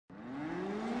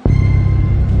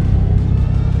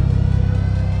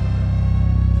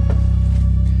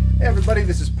everybody,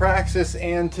 this is Praxis,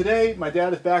 and today my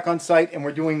dad is back on site and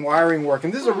we're doing wiring work.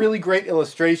 And this is a really great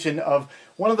illustration of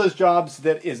one of those jobs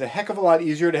that is a heck of a lot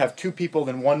easier to have two people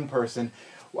than one person.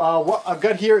 What I've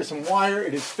got here is some wire.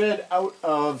 It is fed out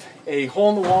of a hole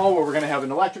in the wall where we're going to have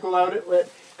an electrical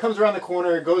outlet. Comes around the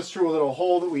corner, it goes through a little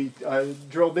hole that we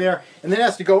drilled there, and then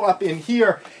has to go up in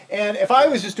here. And if I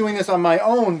was just doing this on my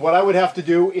own, what I would have to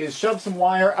do is shove some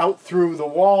wire out through the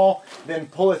wall, then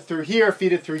pull it through here,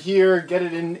 feed it through here, get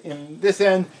it in this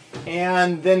end,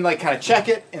 and then like kind of check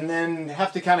it, and then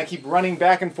have to kind of keep running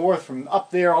back and forth from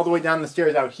up there all the way down the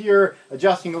stairs out here,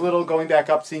 adjusting a little, going back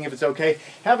up, seeing if it's okay.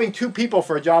 Having two people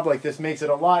for a job like this makes it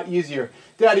a lot easier.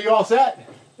 Dad, are you all set?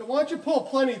 Why don't you pull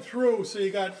plenty through so you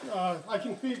got, I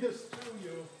can feed this through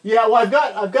you. Yeah, well,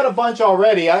 I've got a bunch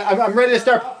already. I'm ready to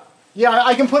start. Yeah,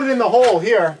 I can put it in the hole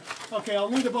here. Okay, I'll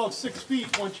need about 6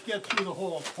 feet once you get through the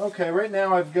hole. Okay, right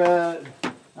now I've got,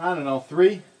 I don't know,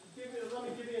 3? Let me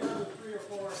give you another 3 or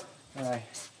 4. All right.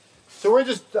 So we're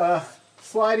just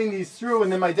sliding these through,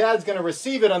 and then my dad's going to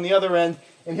receive it on the other end,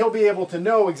 and he'll be able to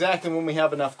know exactly when we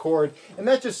have enough cord. And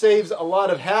that just saves a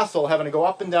lot of hassle having to go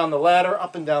up and down the ladder,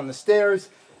 up and down the stairs.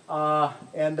 You know,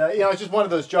 it's just one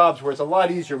of those jobs where it's a lot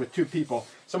easier with two people.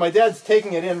 So my dad's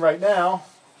taking it in right now,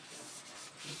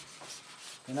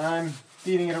 and I'm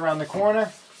feeding it around the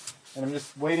corner, and I'm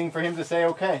just waiting for him to say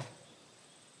okay.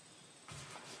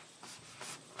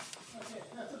 Okay,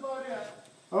 that's about it.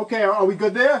 Okay, are we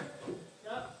good there?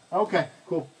 Yeah. Okay,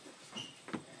 cool.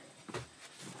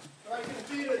 I can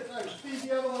feed it, I can feed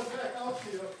the other one back out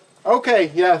to you.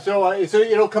 Okay, yeah, so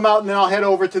it'll come out and then I'll head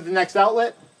over to the next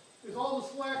outlet? Is all the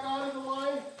slack out of the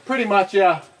line? Pretty much,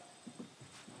 yeah.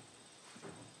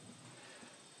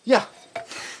 Yeah.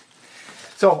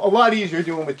 So a lot easier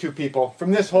doing with two people.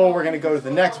 From this hole, we're going to go to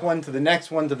the next one, to the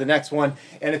next one, to the next one,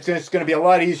 and it's just going to be a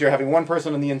lot easier having one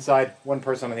person on the inside, one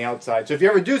person on the outside. So if you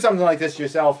ever do something like this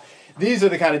yourself, these are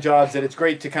the kind of jobs that it's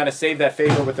great to kind of save that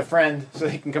favor with a friend so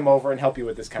they can come over and help you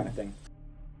with this kind of thing.